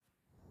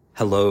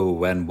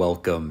Hello and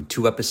welcome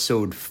to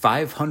episode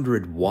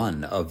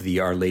 501 of the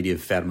Our Lady of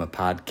Fatima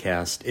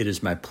podcast. It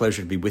is my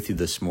pleasure to be with you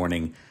this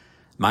morning.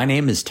 My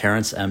name is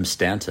Terrence M.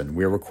 Stanton.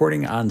 We are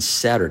recording on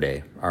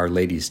Saturday, Our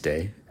Lady's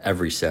Day.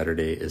 Every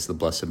Saturday is the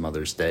Blessed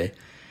Mother's Day.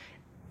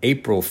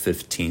 April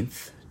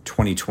 15th,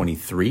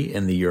 2023,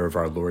 in the year of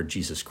our Lord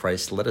Jesus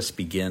Christ. Let us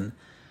begin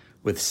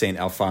with St.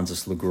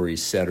 Alphonsus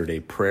Liguori's Saturday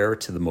prayer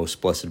to the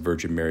Most Blessed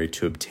Virgin Mary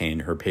to obtain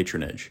her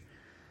patronage.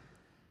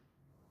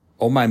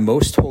 O my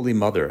most holy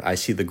Mother, I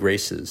see the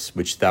graces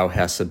which thou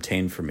hast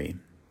obtained for me,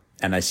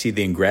 and I see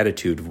the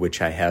ingratitude of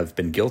which I have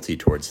been guilty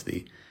towards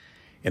thee.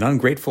 An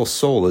ungrateful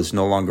soul is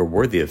no longer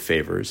worthy of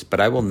favors, but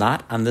I will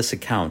not on this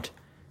account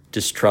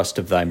distrust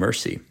of thy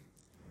mercy,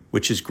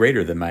 which is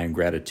greater than my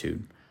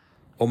ingratitude.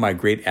 O my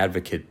great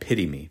advocate,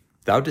 pity me.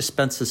 Thou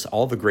dispensest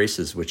all the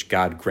graces which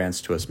God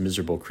grants to us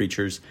miserable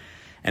creatures,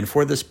 and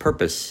for this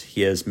purpose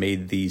he has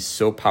made thee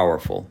so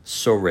powerful,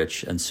 so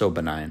rich, and so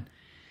benign.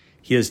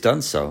 He has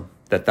done so,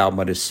 that thou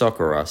mightest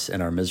succor us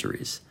in our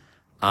miseries.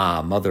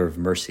 Ah, Mother of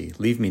mercy,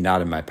 leave me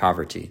not in my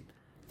poverty.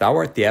 Thou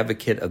art the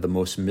advocate of the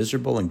most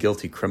miserable and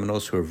guilty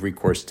criminals who have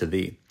recourse to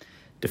thee.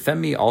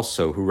 Defend me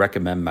also who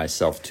recommend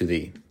myself to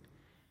thee.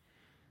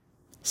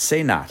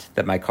 Say not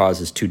that my cause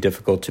is too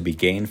difficult to be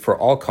gained, for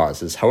all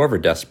causes, however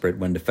desperate,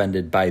 when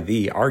defended by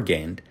thee, are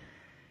gained.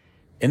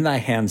 In thy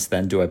hands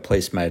then do I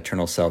place my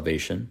eternal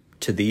salvation.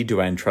 To thee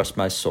do I entrust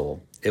my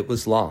soul. It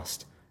was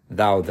lost.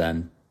 Thou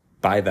then,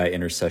 by thy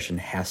intercession,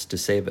 hast to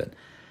save it.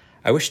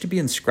 I wish to be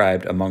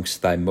inscribed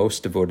amongst thy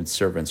most devoted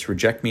servants.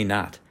 Reject me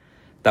not.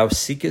 Thou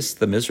seekest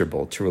the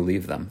miserable to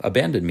relieve them.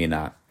 Abandon me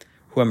not,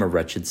 who am a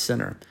wretched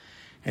sinner,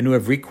 and who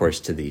have recourse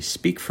to thee.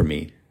 Speak for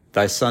me.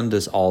 Thy Son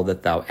does all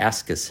that thou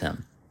askest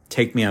him.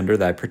 Take me under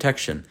thy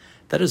protection.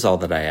 That is all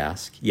that I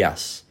ask.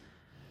 Yes.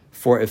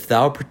 For if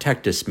thou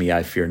protectest me,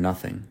 I fear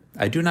nothing.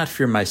 I do not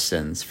fear my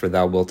sins, for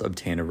thou wilt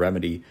obtain a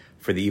remedy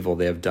for the evil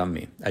they have done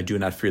me. I do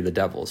not fear the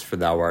devils, for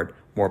thou art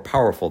more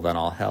powerful than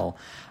all hell.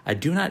 I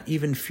do not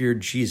even fear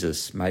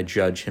Jesus, my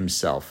judge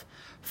himself,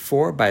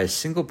 for by a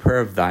single prayer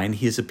of thine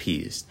he is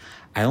appeased.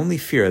 I only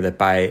fear that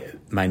by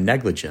my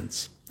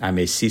negligence I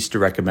may cease to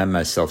recommend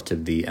myself to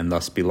thee and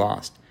thus be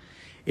lost.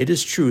 It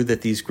is true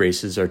that these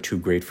graces are too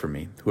great for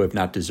me, who have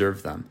not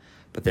deserved them,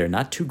 but they are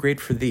not too great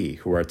for thee,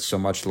 who art so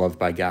much loved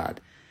by God.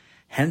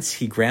 Hence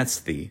he grants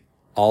thee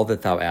all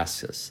that thou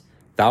askest.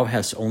 Thou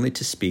hast only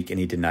to speak, and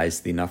he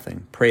denies thee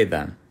nothing. Pray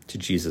then to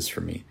Jesus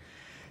for me.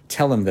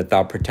 Tell him that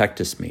thou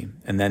protectest me,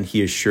 and then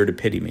he is sure to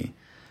pity me.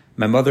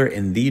 My mother,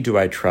 in thee do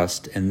I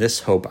trust, in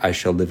this hope I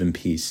shall live in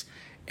peace,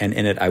 and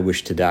in it I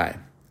wish to die.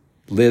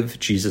 Live,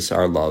 Jesus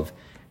our love,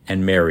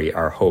 and Mary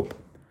our hope.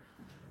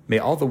 May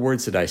all the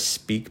words that I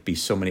speak be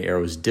so many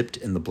arrows dipped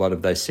in the blood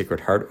of thy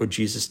sacred heart, O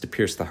Jesus, to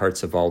pierce the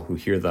hearts of all who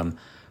hear them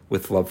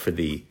with love for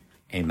thee.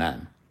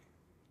 Amen.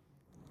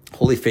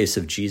 Holy face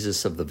of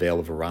Jesus of the Vale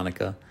of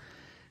Veronica,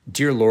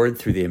 dear Lord,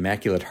 through the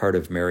Immaculate Heart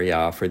of Mary,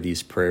 I offer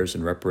these prayers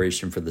in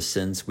reparation for the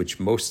sins which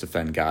most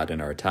offend God in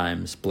our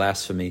times,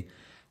 blasphemy,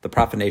 the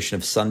profanation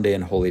of Sunday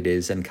and holy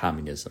days, and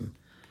communism.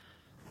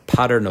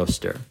 Pater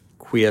noster,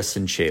 qui es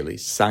in caelis,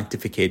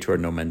 sanctificetur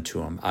nomen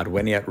tuum,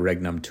 adveniat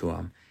regnum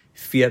tuum,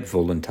 fiat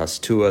voluntas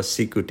tua,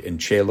 sicut in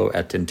cielo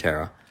et in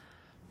terra.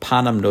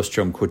 Panem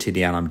nostrum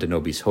quotidianum de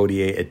nobis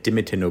hodie, et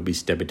dimitte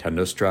nobis debita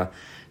nostra,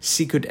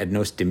 sicut et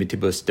nos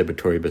dimitibus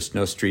debitoribus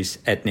nostris,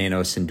 et ne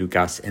nos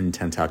inducas in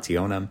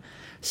tentationem,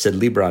 sed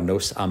libera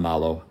nos a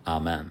malo.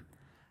 Amen.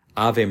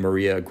 Ave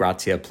Maria,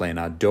 gratia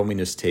plena,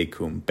 Dominus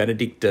tecum,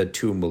 benedicta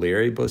tu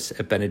mulieribus,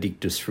 et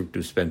benedictus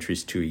fructus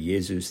ventris tui,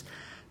 Iesus.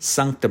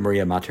 Sancta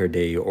Maria Mater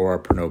Dei, ora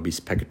pro nobis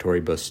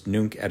peccatoribus,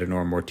 nunc et in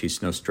hora mortis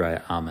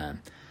nostrae.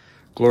 Amen.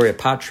 Gloria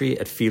Patri,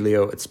 et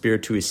Filio, et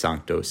Spiritui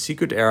Sancto,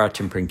 sicut erat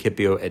in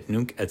principio, et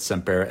nunc et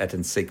semper, et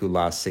in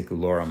saecula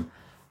saeculorum.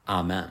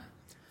 Amen.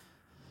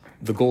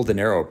 The Golden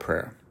Arrow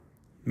Prayer.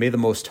 May the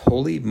most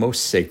holy,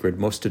 most sacred,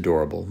 most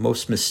adorable,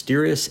 most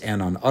mysterious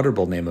and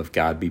unutterable name of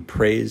God be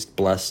praised,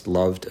 blessed,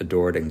 loved,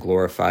 adored, and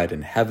glorified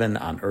in heaven,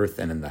 on earth,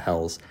 and in the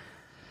hells,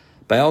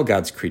 by all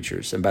God's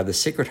creatures, and by the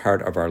Sacred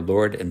Heart of our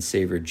Lord and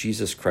Savior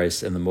Jesus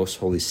Christ in the most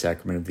holy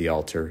sacrament of the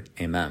altar.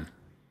 Amen.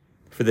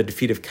 For the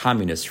defeat of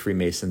communists,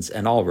 Freemasons,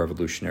 and all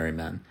revolutionary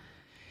men.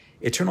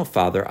 Eternal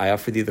Father, I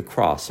offer thee the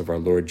cross of our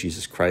Lord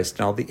Jesus Christ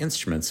and all the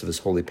instruments of his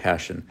holy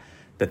passion,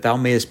 that thou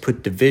mayest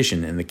put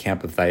division in the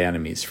camp of thy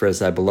enemies. For as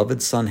thy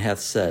beloved Son hath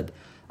said,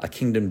 a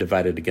kingdom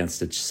divided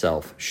against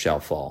itself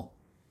shall fall.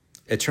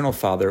 Eternal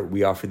Father,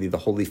 we offer thee the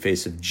holy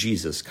face of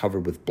Jesus,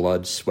 covered with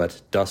blood,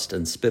 sweat, dust,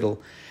 and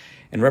spittle,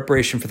 in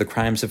reparation for the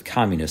crimes of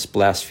communists,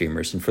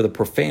 blasphemers, and for the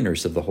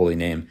profaners of the holy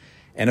name,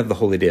 and of the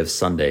holy day of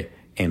Sunday.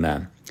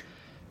 Amen.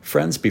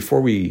 Friends,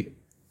 before we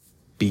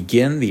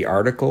begin the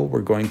article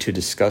we're going to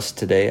discuss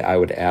today, I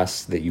would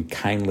ask that you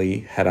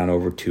kindly head on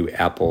over to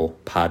Apple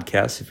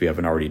Podcasts, if you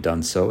haven't already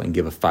done so, and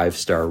give a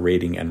 5-star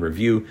rating and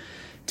review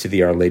to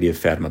the Our Lady of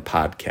Fatima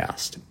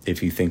podcast.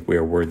 If you think we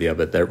are worthy of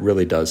it, that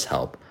really does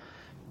help.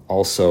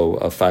 Also,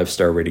 a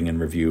 5-star rating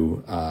and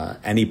review.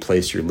 Any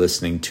place you're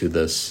listening to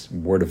this,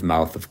 word of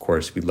mouth, of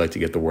course, we'd like to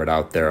get the word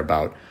out there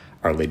about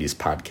Our Lady's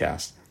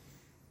podcast.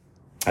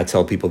 I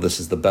tell people this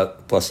is the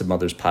Blessed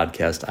Mother's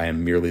podcast. I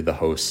am merely the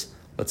host.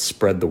 Let's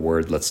spread the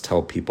word. Let's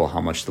tell people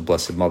how much the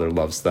Blessed Mother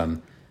loves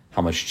them,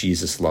 how much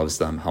Jesus loves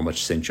them, how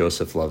much St.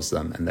 Joseph loves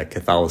them, and that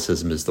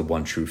Catholicism is the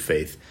one true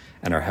faith,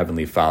 and our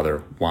Heavenly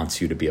Father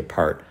wants you to be a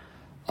part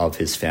of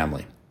his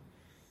family.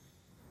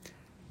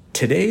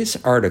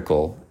 Today's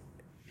article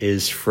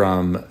is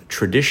from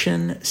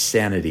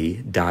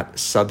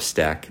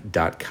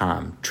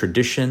traditionsanity.substack.com,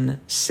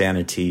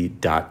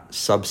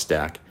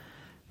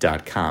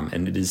 traditionsanity.substack.com,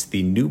 and it is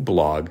the new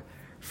blog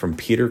from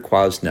Peter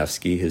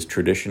Kwasniewski, his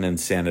Tradition and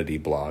Sanity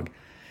blog.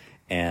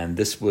 And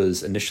this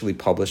was initially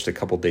published a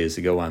couple days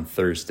ago on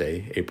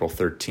Thursday, April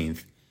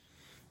 13th.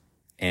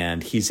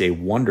 And he's a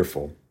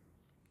wonderful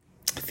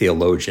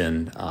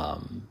theologian,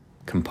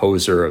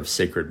 composer of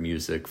sacred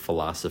music,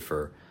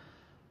 philosopher,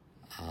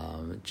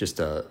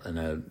 just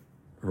a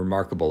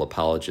remarkable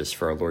apologist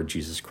for our Lord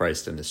Jesus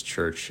Christ and his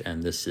church.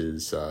 And this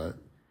is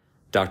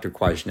Dr.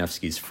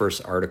 Kwasniewski's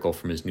first article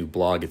from his new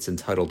blog. It's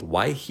entitled,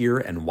 "Why Here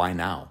and Why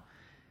Now?"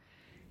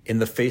 In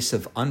the face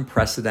of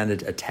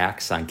unprecedented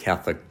attacks on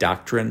Catholic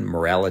doctrine,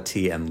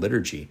 morality, and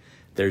liturgy,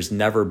 there's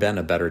never been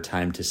a better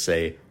time to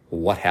say,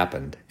 what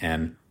happened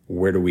and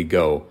where do we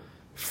go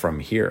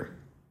from here?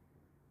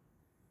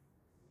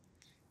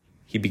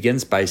 He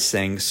begins by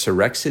saying,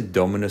 Surrexit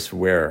Dominus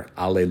Ver,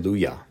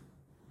 Alleluia.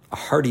 A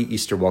hearty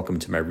Easter welcome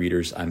to my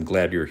readers. I'm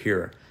glad you're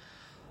here.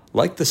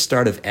 Like the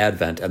start of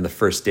Advent and the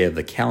first day of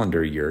the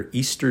calendar year,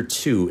 Easter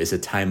too is a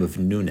time of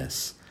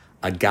newness,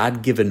 a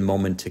God-given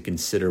moment to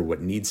consider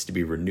what needs to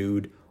be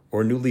renewed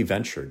or newly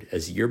ventured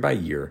as year by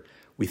year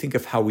we think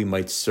of how we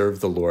might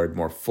serve the Lord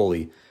more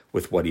fully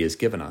with what he has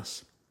given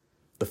us.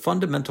 The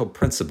fundamental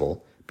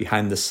principle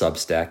behind this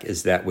Substack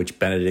is that which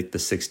Benedict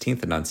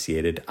XVI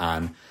enunciated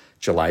on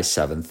July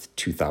 7th,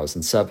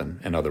 2007,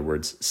 in other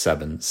words,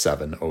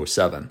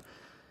 7707.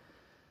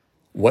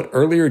 What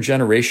earlier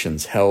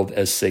generations held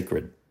as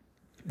sacred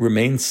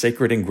remains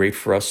sacred and great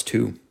for us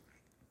too.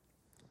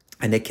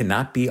 And it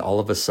cannot be all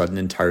of a sudden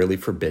entirely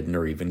forbidden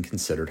or even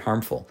considered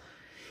harmful.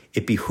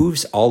 It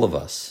behooves all of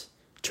us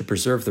to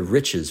preserve the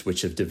riches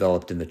which have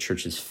developed in the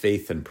Church's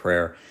faith and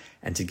prayer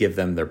and to give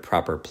them their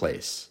proper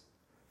place.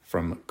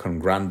 From Con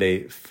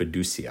Grande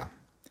Fiducia.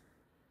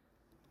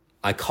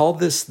 I call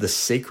this the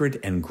sacred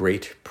and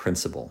great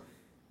principle.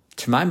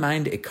 To my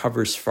mind, it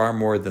covers far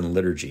more than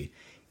liturgy,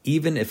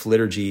 even if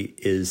liturgy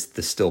is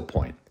the still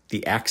point,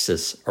 the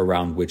axis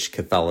around which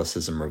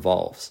Catholicism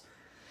revolves.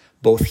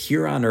 Both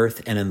here on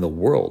earth and in the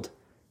world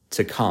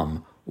to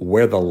come,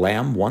 where the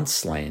Lamb once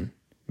slain,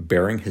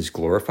 bearing his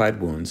glorified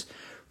wounds,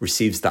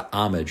 receives the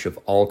homage of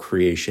all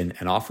creation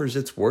and offers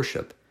its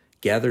worship,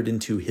 gathered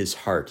into his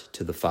heart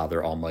to the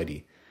Father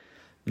Almighty.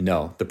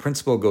 No, the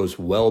principle goes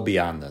well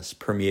beyond this,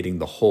 permeating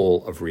the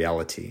whole of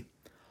reality.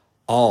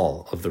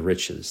 All of the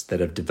riches that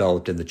have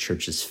developed in the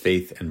Church's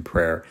faith and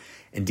prayer,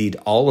 indeed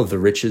all of the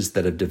riches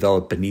that have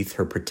developed beneath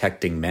her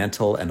protecting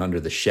mantle and under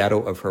the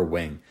shadow of her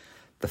wing,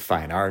 the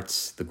fine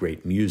arts, the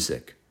great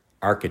music,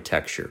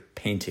 architecture,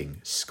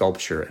 painting,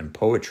 sculpture, and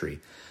poetry,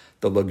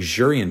 the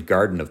luxuriant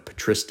garden of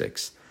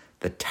patristics,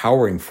 the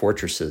towering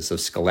fortresses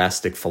of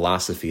scholastic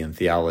philosophy and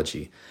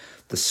theology,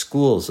 the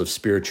schools of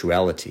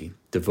spirituality,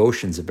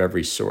 devotions of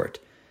every sort,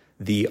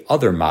 the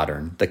other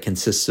modern that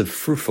consists of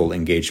fruitful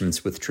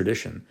engagements with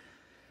tradition,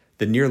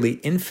 the nearly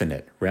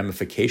infinite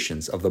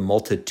ramifications of the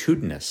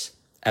multitudinous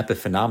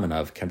epiphenomena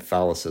of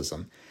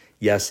Catholicism.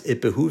 Yes, it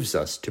behooves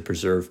us to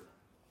preserve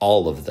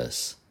all of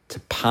this,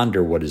 to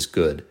ponder what is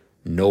good,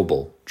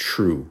 noble,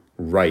 true,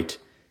 right,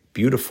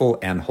 beautiful,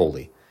 and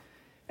holy,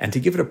 and to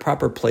give it a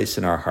proper place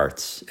in our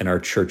hearts, in our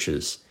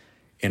churches,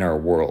 in our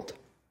world.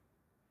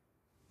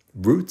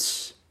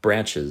 Roots,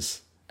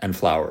 branches, and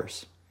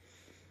flowers.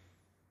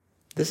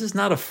 This is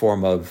not a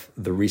form of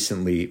the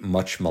recently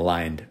much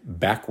maligned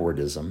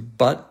backwardism,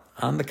 but,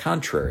 on the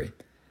contrary,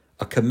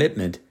 a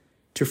commitment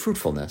to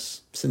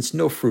fruitfulness, since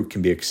no fruit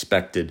can be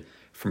expected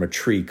from a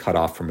tree cut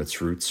off from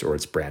its roots or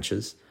its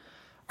branches.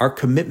 Our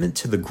commitment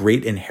to the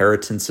great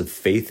inheritance of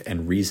faith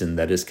and reason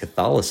that is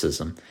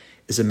Catholicism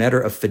is a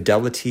matter of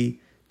fidelity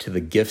to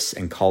the gifts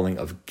and calling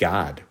of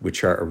God,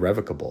 which are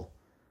irrevocable.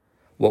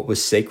 What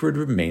was sacred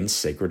remains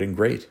sacred and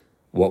great.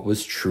 What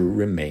was true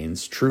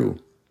remains true.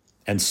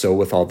 And so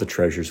with all the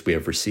treasures we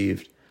have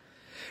received.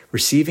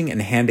 Receiving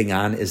and handing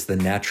on is the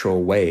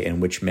natural way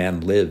in which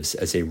man lives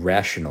as a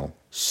rational,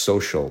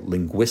 social,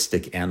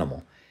 linguistic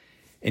animal,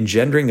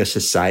 engendering a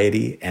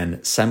society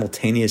and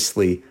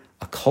simultaneously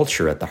a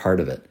culture at the heart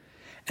of it.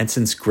 And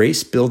since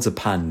grace builds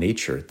upon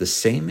nature, the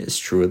same is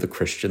true of the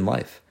Christian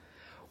life.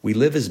 We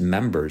live as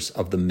members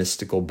of the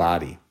mystical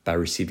body by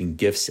receiving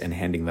gifts and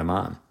handing them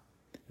on.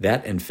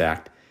 That, in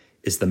fact,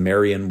 is the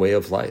Marian way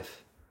of life.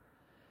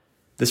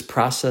 This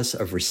process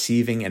of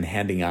receiving and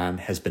handing on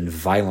has been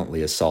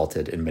violently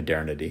assaulted in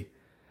modernity.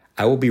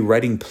 I will be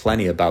writing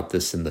plenty about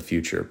this in the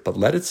future, but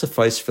let it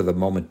suffice for the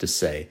moment to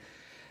say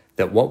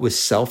that what was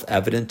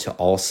self-evident to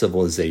all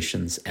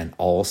civilizations and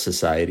all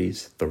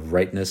societies, the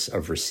rightness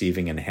of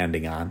receiving and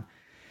handing on,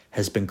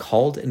 has been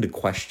called into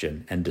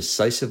question and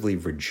decisively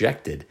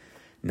rejected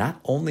not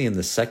only in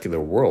the secular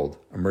world,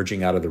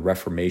 emerging out of the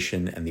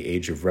Reformation and the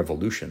Age of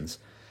Revolutions,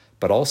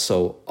 but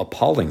also,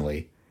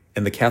 appallingly,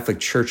 in the Catholic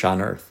Church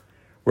on earth,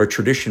 where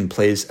tradition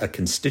plays a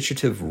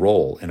constitutive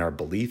role in our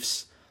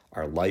beliefs,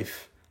 our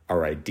life,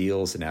 our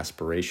ideals and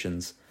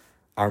aspirations,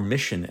 our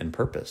mission and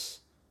purpose,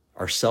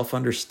 our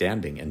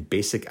self-understanding and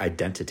basic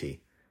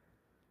identity.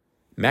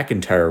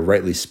 MacIntyre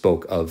rightly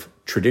spoke of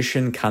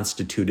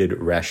tradition-constituted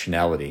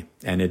rationality,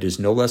 and it is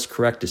no less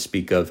correct to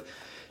speak of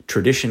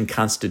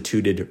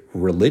tradition-constituted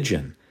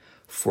religion,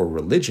 for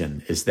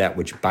religion is that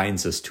which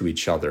binds us to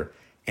each other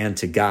and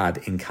to God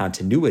in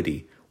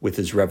continuity with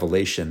his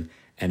revelation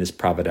and his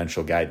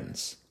providential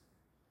guidance.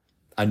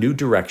 A new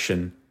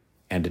direction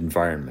and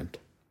environment.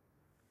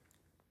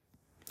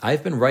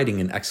 I've been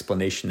writing an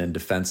explanation and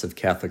defense of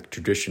Catholic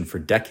tradition for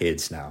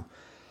decades now,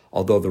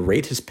 although the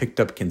rate has picked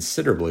up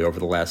considerably over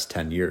the last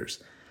 10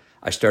 years.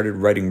 I started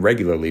writing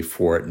regularly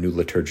for New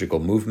Liturgical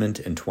Movement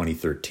in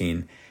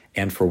 2013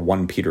 and for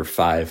 1 Peter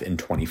 5 in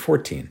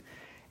 2014,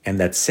 and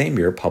that same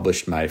year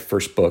published my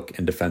first book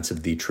in defense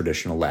of the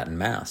traditional Latin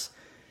Mass,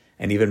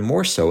 and even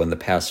more so in the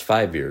past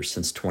 5 years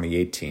since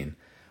 2018,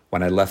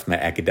 when I left my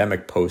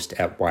academic post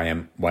at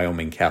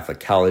Wyoming Catholic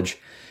College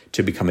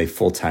to become a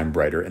full-time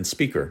writer and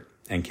speaker,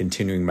 and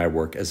continuing my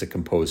work as a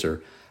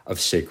composer of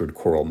sacred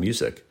choral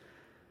music.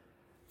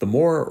 The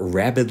more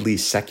rabidly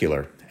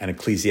secular and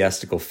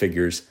ecclesiastical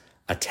figures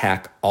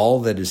attack all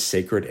that is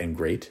sacred and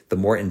great, the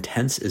more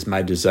intense is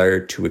my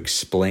desire to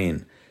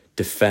explain,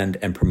 defend,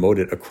 and promote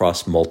it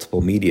across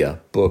multiple media,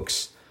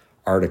 books,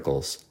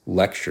 articles,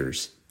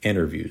 lectures,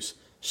 interviews,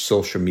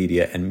 social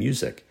media, and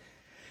music.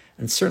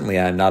 And certainly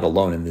I am not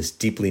alone in this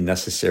deeply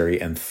necessary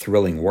and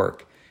thrilling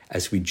work,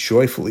 as we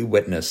joyfully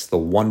witness the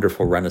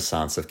wonderful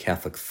renaissance of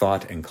Catholic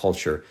thought and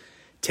culture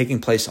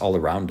taking place all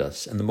around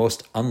us in the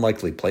most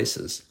unlikely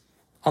places.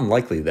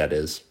 Unlikely, that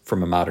is,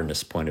 from a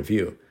modernist point of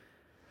view.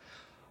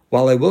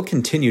 While I will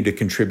continue to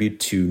contribute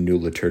to New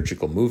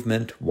Liturgical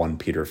Movement, 1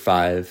 Peter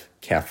 5,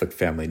 Catholic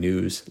Family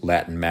News,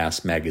 Latin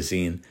Mass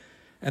Magazine,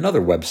 and other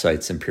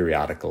websites and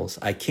periodicals,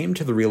 I came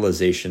to the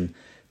realization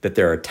that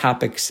there are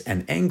topics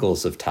and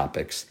angles of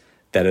topics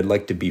that I'd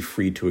like to be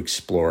free to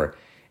explore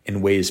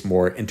in ways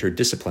more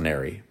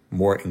interdisciplinary,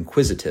 more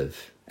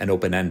inquisitive and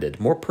open-ended,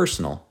 more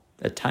personal,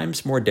 at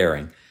times more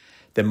daring,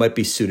 that might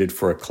be suited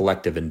for a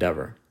collective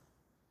endeavor.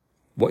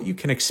 What you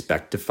can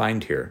expect to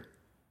find here.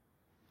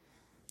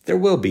 There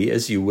will be,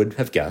 as you would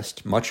have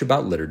guessed, much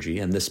about liturgy,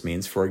 and this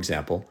means, for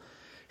example,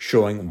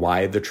 showing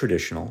why the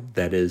traditional,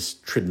 that is,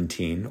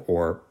 Tridentine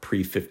or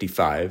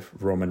pre-55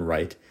 Roman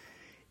Rite,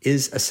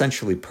 is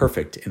essentially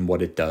perfect in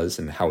what it does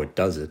and how it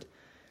does it,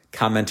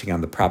 commenting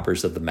on the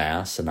propers of the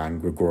Mass and on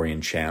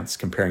Gregorian chants,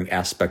 comparing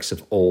aspects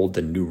of old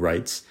and new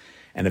rites,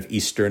 and of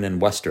Eastern and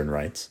Western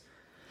rites.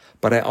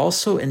 But I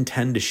also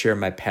intend to share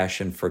my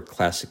passion for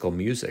classical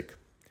music,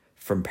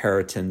 from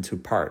Periton to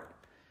part,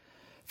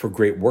 for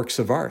great works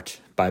of art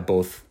by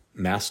both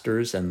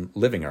masters and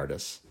living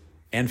artists,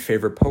 and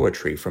favorite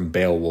poetry from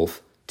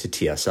Beowulf to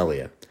T.S.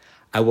 Eliot.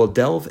 I will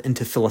delve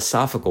into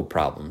philosophical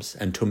problems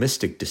and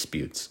Thomistic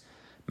disputes.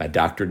 My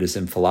doctorate is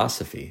in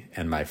philosophy,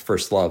 and my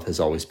first love has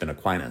always been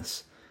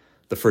Aquinas.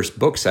 The first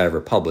books I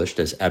ever published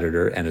as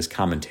editor and as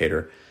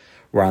commentator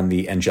were on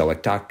the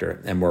Angelic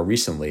Doctor, and more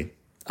recently,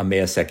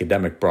 Emmaus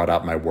Academic brought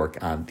out my work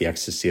on the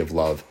ecstasy of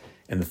love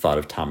and the thought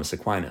of Thomas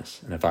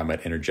Aquinas. And if I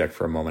might interject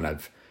for a moment,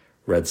 I've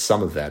read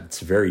some of that.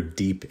 It's very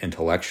deep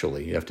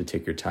intellectually. You have to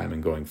take your time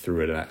in going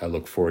through it, and I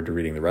look forward to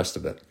reading the rest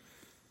of it.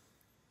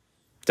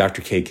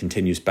 Dr. K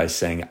continues by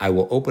saying, I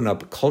will open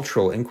up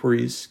cultural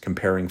inquiries,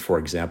 comparing, for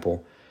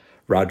example,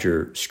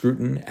 Roger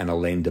Scruton and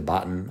Elaine de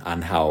Botton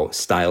on how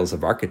styles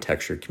of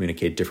architecture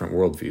communicate different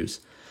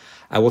worldviews.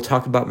 I will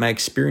talk about my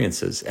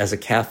experiences as a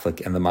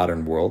Catholic in the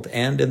modern world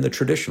and in the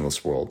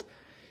traditionalist world.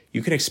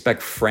 You can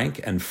expect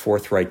frank and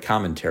forthright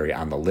commentary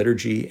on the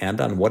liturgy and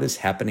on what is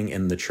happening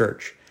in the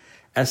Church,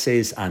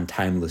 essays on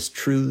timeless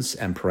truths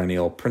and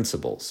perennial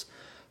principles,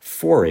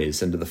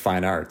 forays into the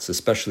fine arts,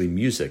 especially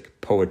music,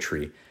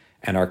 poetry,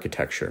 and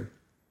architecture.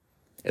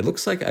 It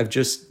looks like I've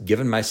just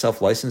given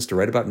myself license to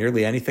write about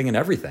nearly anything and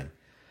everything.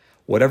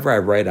 Whatever I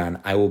write on,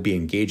 I will be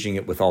engaging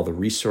it with all the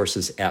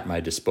resources at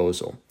my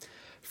disposal.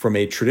 From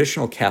a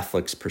traditional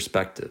Catholic's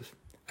perspective,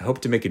 I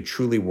hope to make it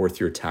truly worth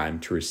your time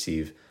to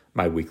receive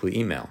my weekly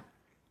email.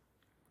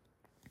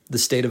 The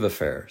state of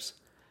affairs.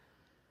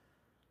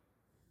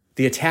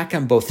 The attack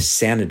on both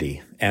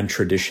sanity and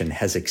tradition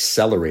has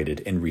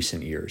accelerated in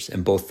recent years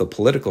in both the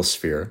political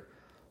sphere.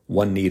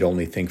 One need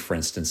only think, for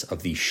instance,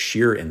 of the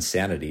sheer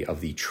insanity of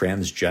the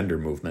transgender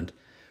movement,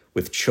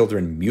 with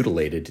children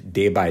mutilated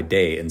day by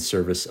day in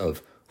service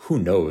of who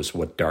knows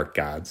what dark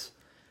gods,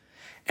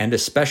 and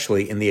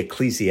especially in the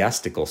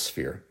ecclesiastical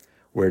sphere,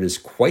 where it is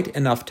quite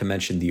enough to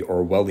mention the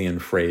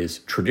Orwellian phrase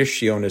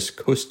traditionis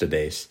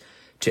custodes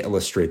to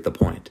illustrate the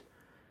point.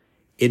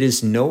 It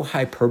is no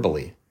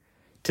hyperbole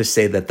to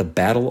say that the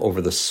battle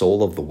over the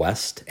soul of the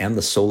West and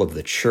the soul of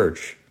the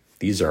Church,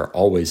 these are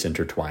always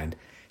intertwined,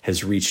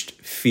 has reached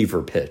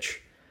fever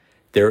pitch.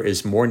 There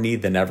is more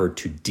need than ever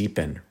to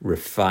deepen,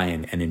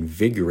 refine, and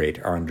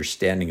invigorate our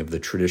understanding of the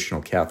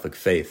traditional Catholic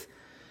faith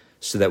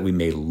so that we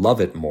may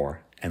love it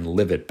more and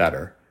live it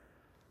better.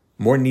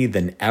 More need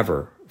than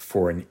ever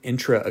for an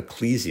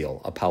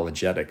intra-ecclesial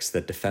apologetics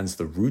that defends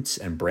the roots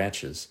and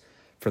branches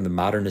from the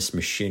modernist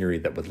machinery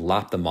that would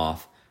lop them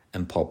off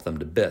and pulp them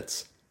to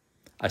bits.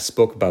 I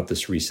spoke about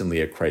this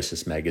recently at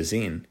Crisis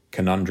Magazine,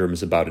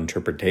 conundrums about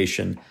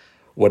interpretation,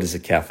 what is a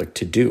Catholic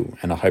to do,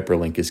 and a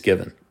hyperlink is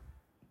given.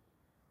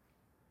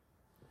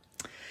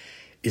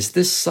 Is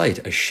this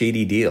site a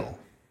shady deal?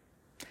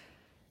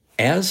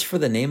 As for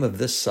the name of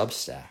this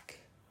Substack,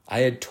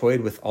 I had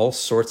toyed with all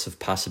sorts of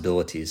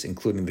possibilities,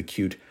 including the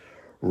cute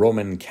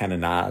Roman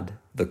canonade,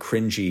 the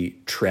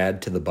cringy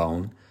trad to the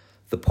bone,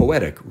 the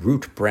poetic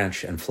root,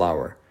 branch, and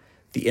flower,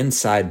 the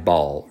inside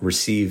ball,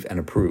 receive and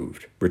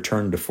approved,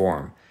 return to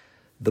form,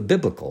 the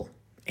biblical,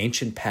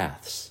 ancient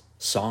paths,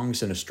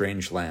 songs in a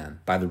strange land,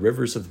 by the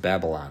rivers of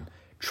Babylon,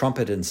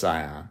 trumpet in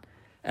Zion,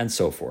 and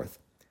so forth.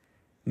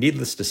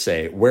 Needless to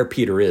say, where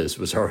Peter is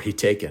was already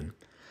taken.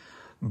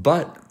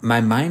 But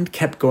my mind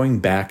kept going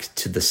back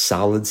to the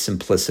solid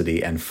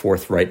simplicity and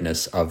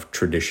forthrightness of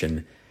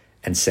tradition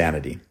and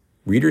sanity.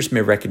 Readers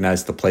may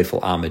recognize the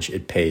playful homage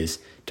it pays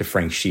to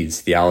Frank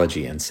Sheed's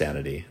Theology and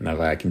Sanity. And if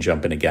I can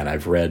jump in again,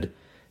 I've read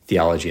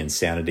Theology and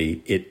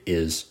Sanity. It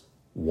is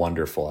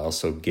wonderful. I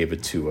also gave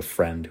it to a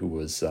friend who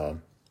was a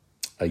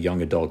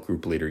young adult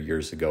group leader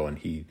years ago, and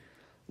he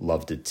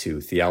loved it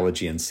too.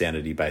 Theology and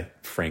Sanity by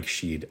Frank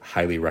Sheed,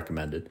 highly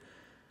recommended.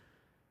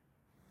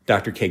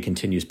 Dr. K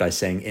continues by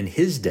saying, in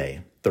his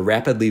day, the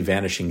rapidly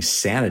vanishing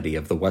sanity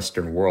of the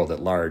Western world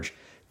at large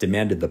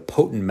demanded the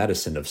potent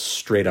medicine of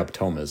straight-up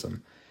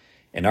Thomism.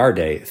 In our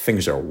day,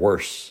 things are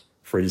worse,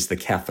 for it is the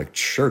Catholic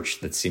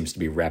Church that seems to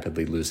be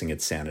rapidly losing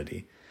its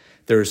sanity.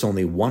 There is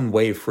only one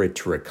way for it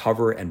to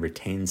recover and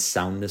retain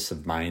soundness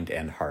of mind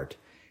and heart,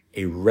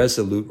 a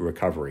resolute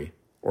recovery,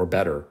 or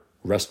better,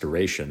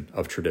 restoration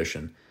of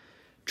tradition.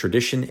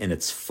 Tradition in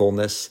its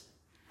fullness,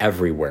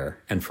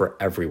 everywhere and for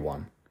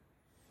everyone.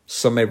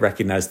 Some may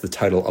recognize the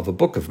title of a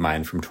book of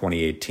mine from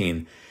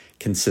 2018,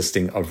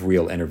 consisting of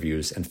real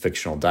interviews and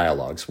fictional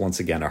dialogues. Once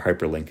again, a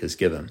hyperlink is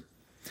given.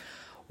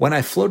 When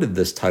I floated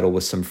this title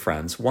with some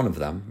friends, one of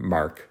them,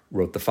 Mark,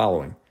 wrote the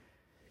following.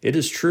 It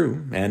is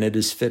true, and it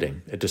is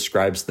fitting. It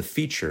describes the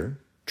feature,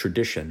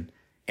 tradition,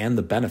 and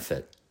the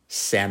benefit,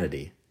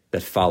 sanity,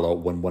 that follow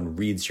when one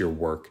reads your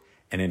work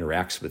and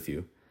interacts with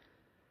you.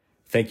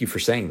 Thank you for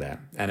saying that,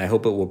 and I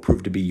hope it will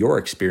prove to be your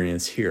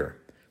experience here.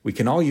 We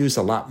can all use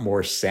a lot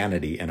more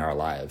sanity in our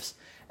lives,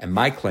 and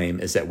my claim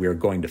is that we are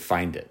going to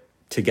find it,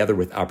 together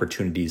with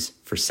opportunities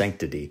for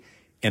sanctity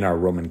in our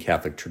Roman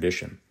Catholic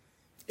tradition.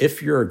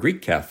 If you're a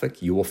Greek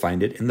Catholic, you will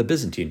find it in the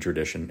Byzantine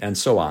tradition, and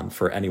so on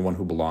for anyone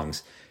who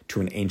belongs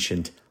to an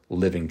ancient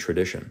living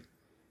tradition.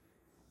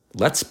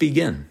 Let's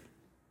begin.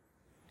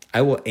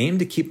 I will aim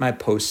to keep my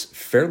posts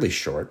fairly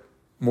short,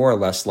 more or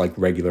less like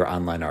regular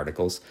online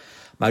articles.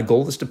 My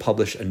goal is to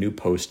publish a new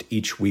post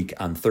each week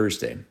on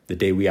Thursday, the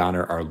day we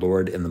honor our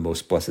Lord in the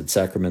Most Blessed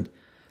Sacrament,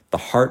 the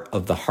heart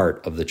of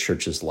the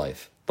Church's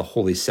life, the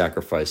holy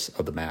sacrifice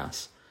of the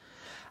Mass.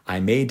 I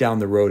may down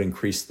the road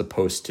increase the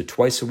post to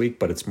twice a week,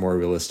 but it's more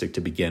realistic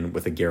to begin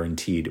with a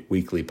guaranteed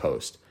weekly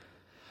post.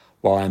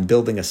 While I'm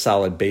building a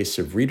solid base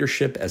of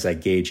readership as I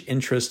gauge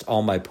interest,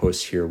 all my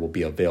posts here will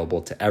be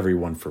available to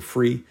everyone for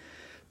free.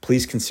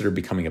 Please consider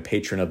becoming a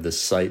patron of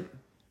this site.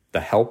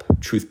 The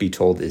help, truth be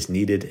told, is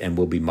needed and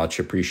will be much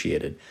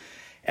appreciated.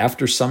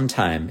 After some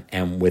time,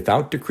 and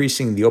without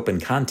decreasing the open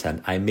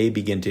content, I may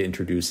begin to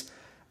introduce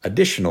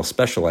additional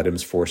special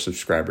items for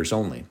subscribers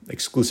only,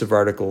 exclusive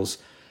articles,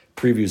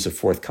 previews of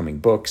forthcoming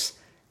books,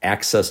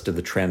 access to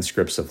the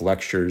transcripts of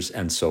lectures,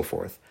 and so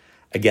forth.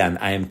 Again,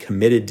 I am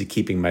committed to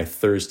keeping my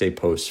Thursday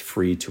posts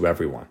free to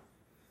everyone.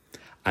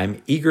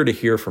 I'm eager to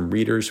hear from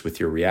readers with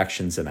your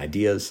reactions and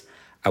ideas.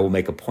 I will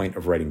make a point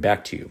of writing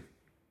back to you.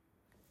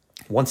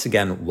 Once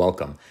again,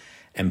 welcome,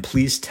 and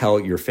please tell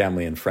your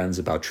family and friends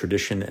about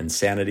tradition and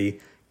sanity.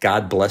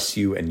 God bless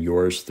you and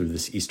yours through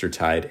this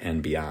Eastertide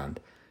and beyond.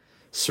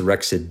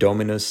 Surrexit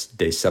Dominus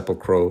de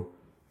sepulchro,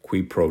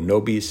 qui pro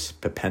nobis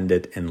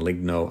pependit in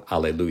ligno,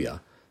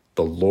 alleluia.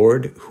 The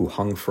Lord who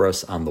hung for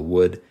us on the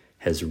wood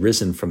has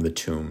risen from the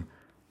tomb,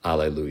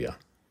 alleluia.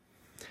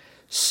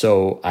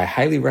 So I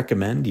highly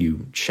recommend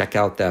you check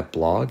out that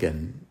blog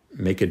and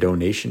make a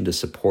donation to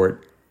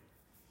support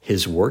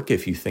his work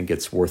if you think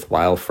it's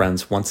worthwhile,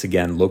 friends. Once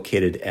again,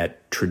 located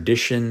at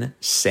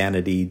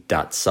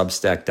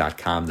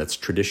traditionsanity.substack.com. That's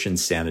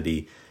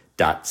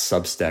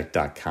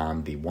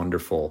traditionsanity.substack.com. The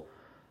wonderful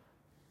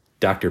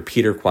Dr.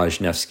 Peter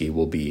Kwasniewski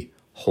will be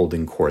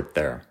holding court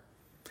there.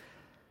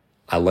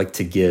 I like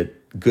to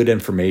get good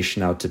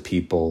information out to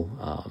people,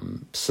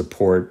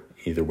 support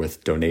either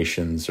with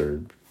donations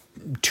or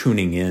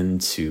tuning in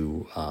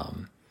to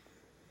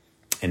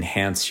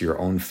enhance your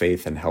own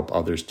faith and help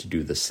others to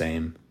do the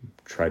same.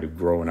 Try to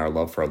grow in our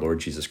love for our Lord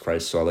Jesus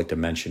Christ. So I like to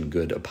mention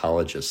good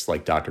apologists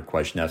like Dr.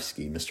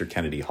 Kwasniewski, Mr.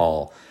 Kennedy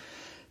Hall,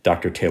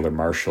 Dr. Taylor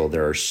Marshall.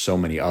 There are so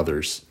many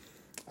others.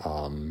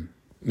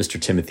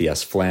 Mr. Timothy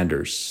S.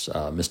 Flanders,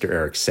 Mr.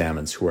 Eric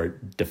Sammons, who are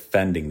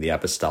defending the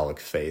apostolic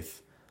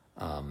faith,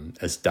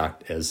 as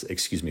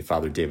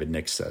Father David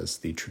Nix says,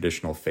 the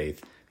traditional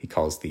faith. He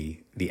calls the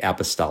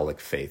apostolic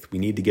faith. We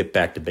need to get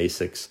back to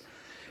basics.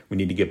 We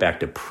need to get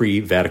back to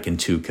pre-Vatican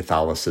II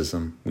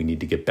Catholicism. We need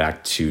to get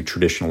back to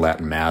traditional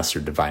Latin Mass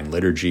or Divine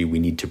Liturgy. We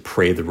need to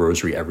pray the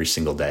Rosary every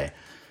single day.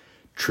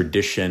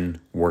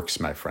 Tradition works,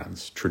 my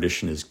friends.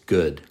 Tradition is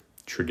good.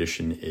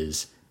 Tradition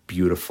is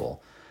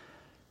beautiful.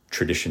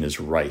 Tradition is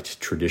right.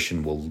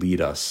 Tradition will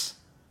lead us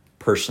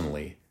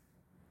personally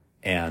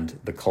and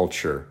the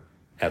culture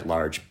at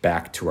large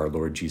back to our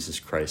Lord Jesus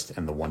Christ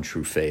and the one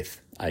true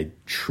faith. I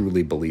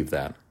truly believe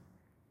that.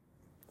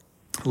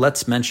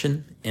 Let's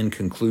mention, in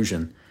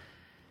conclusion,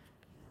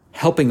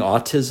 Helping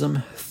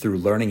Autism through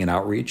Learning and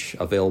Outreach,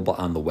 available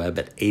on the web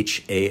at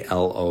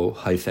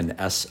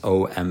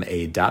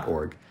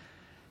halo-soma.org.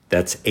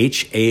 That's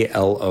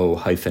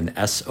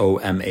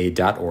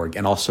halo-soma.org,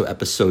 and also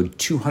episode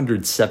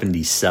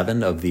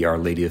 277 of the Our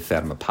Lady of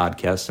Fatima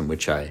podcast, in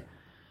which I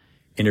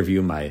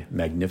interview my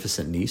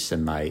magnificent niece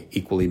and my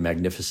equally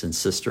magnificent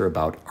sister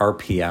about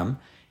RPM,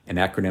 an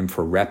acronym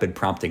for Rapid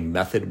Prompting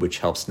Method, which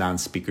helps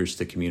non-speakers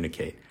to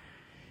communicate.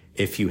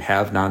 If you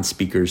have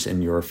non-speakers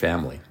in your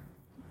family,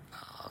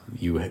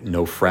 you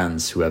know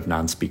friends who have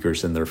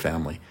non-speakers in their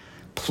family,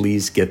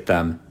 please get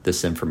them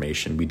this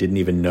information. We didn't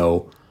even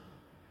know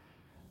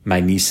my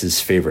niece's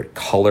favorite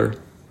color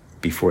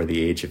before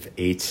the age of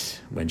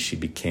 8 when she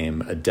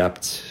became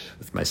adept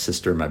with my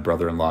sister and my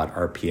brother-in-law at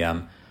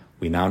RPM.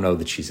 We now know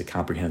that she's a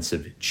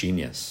comprehensive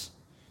genius.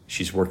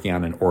 She's working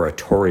on an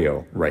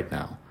oratorio right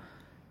now.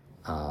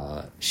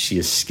 She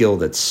is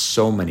skilled at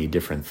so many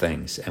different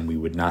things, and we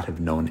would not have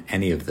known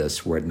any of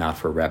this were it not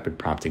for Rapid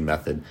Prompting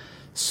Method.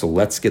 So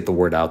let's get the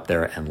word out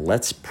there, and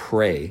let's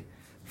pray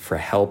for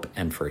help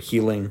and for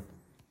healing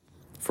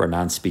for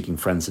non-speaking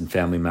friends and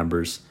family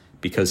members,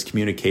 because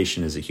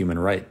communication is a human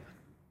right.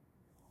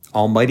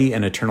 Almighty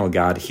and eternal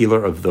God,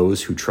 healer of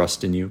those who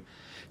trust in you,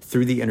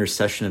 through the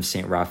intercession of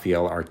St.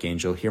 Raphael,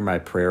 Archangel, hear my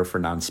prayer for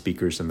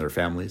non-speakers and their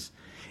families.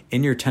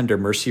 In your tender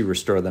mercy,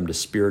 restore them to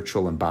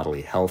spiritual and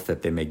bodily health,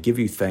 that they may give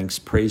you thanks,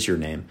 praise your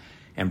name,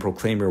 and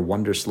proclaim your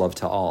wondrous love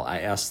to all. I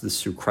ask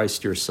this through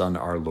Christ your Son,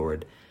 our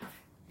Lord.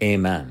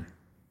 Amen.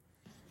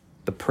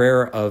 The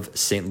prayer of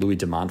St. Louis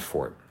de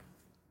Montfort.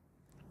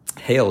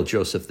 Hail,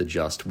 Joseph the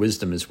Just,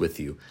 wisdom is with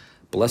you.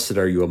 Blessed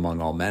are you among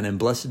all men, and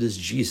blessed is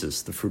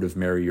Jesus, the fruit of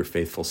Mary, your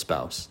faithful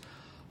spouse.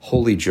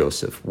 Holy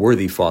Joseph,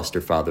 worthy foster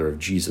father of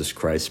Jesus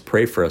Christ,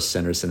 pray for us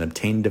sinners and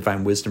obtain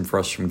divine wisdom for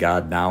us from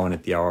God, now and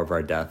at the hour of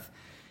our death.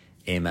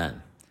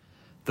 Amen.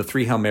 The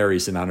three Hail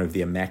Marys in honor of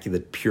the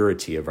immaculate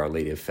purity of Our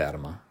Lady of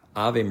Fatima.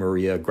 Ave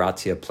Maria,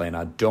 gratia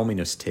plena,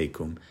 Dominus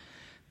tecum.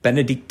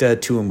 Benedicta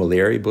tu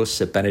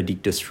mulieribus, et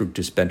benedictus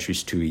fructus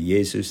ventris tui,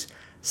 Iesus.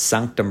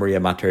 Sancta Maria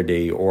Mater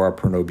Dei, ora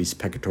pro nobis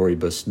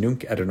peccatoribus,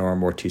 nunc et in hora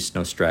mortis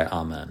nostrae.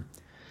 Amen.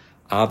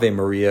 Ave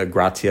Maria,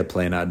 gratia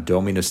plena,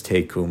 Dominus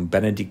tecum,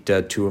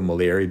 benedicta tu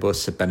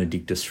mulieribus, et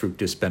benedictus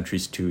fructus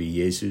ventris tui,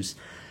 Iesus.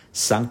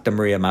 Sancta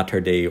Maria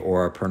Mater Dei,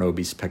 ora pro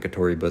nobis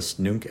peccatoribus,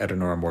 nunc et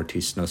in hora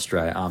mortis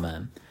nostrae.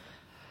 Amen.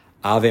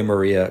 Ave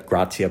Maria,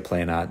 gratia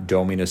plena,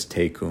 Dominus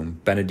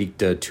tecum,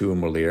 benedicta tu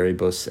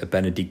mulieribus, et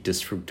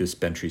benedictus fructus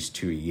ventris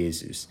tui,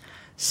 Iesus.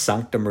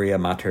 Sancta Maria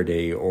Mater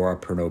Dei, ora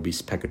pro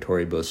nobis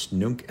peccatoribus,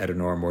 nunc et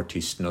in hora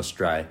mortis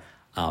nostrae.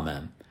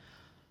 Amen.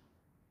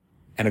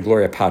 And a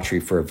Gloria Patri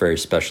for a very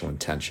special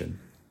intention.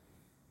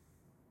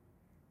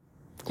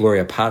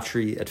 Gloria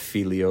Patri et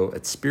Filio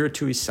et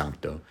Spiritui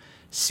Sancto,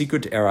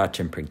 sicut erat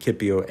in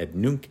principio et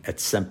nunc et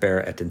semper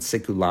et in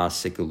saecula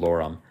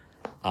saeculorum.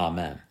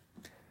 Amen.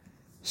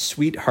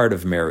 Sweet Heart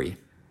of Mary,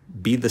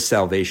 be the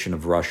salvation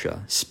of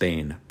Russia,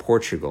 Spain,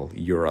 Portugal,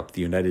 Europe,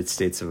 the United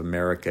States of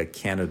America,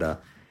 Canada,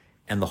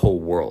 and the whole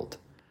world.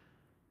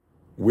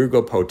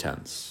 Virgo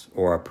potens,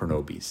 ora pro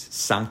nobis.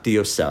 Sancti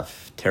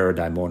Joseph, terra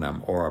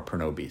daemonum, ora pro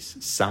nobis.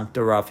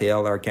 Sancta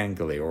Raphael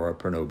Archangeli, ora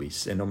pro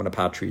nobis. In nomine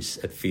Patris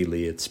et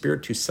Filii et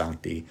Spiritus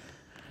Sancti.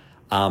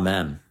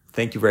 Amen.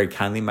 Thank you very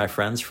kindly, my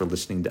friends, for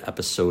listening to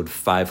episode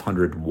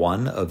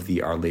 501 of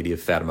the Our Lady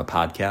of Fatima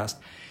podcast.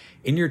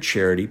 In your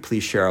charity,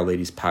 please share Our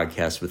Lady's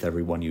podcast with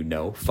everyone you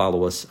know.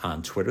 Follow us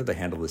on Twitter. The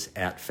handle is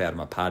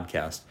 @Fatima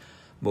Podcast.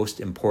 Most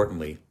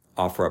importantly,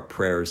 offer up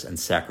prayers and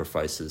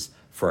sacrifices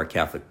for our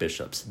Catholic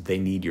bishops. They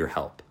need your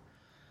help.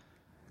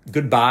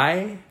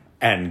 Goodbye,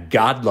 and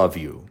God love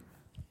you.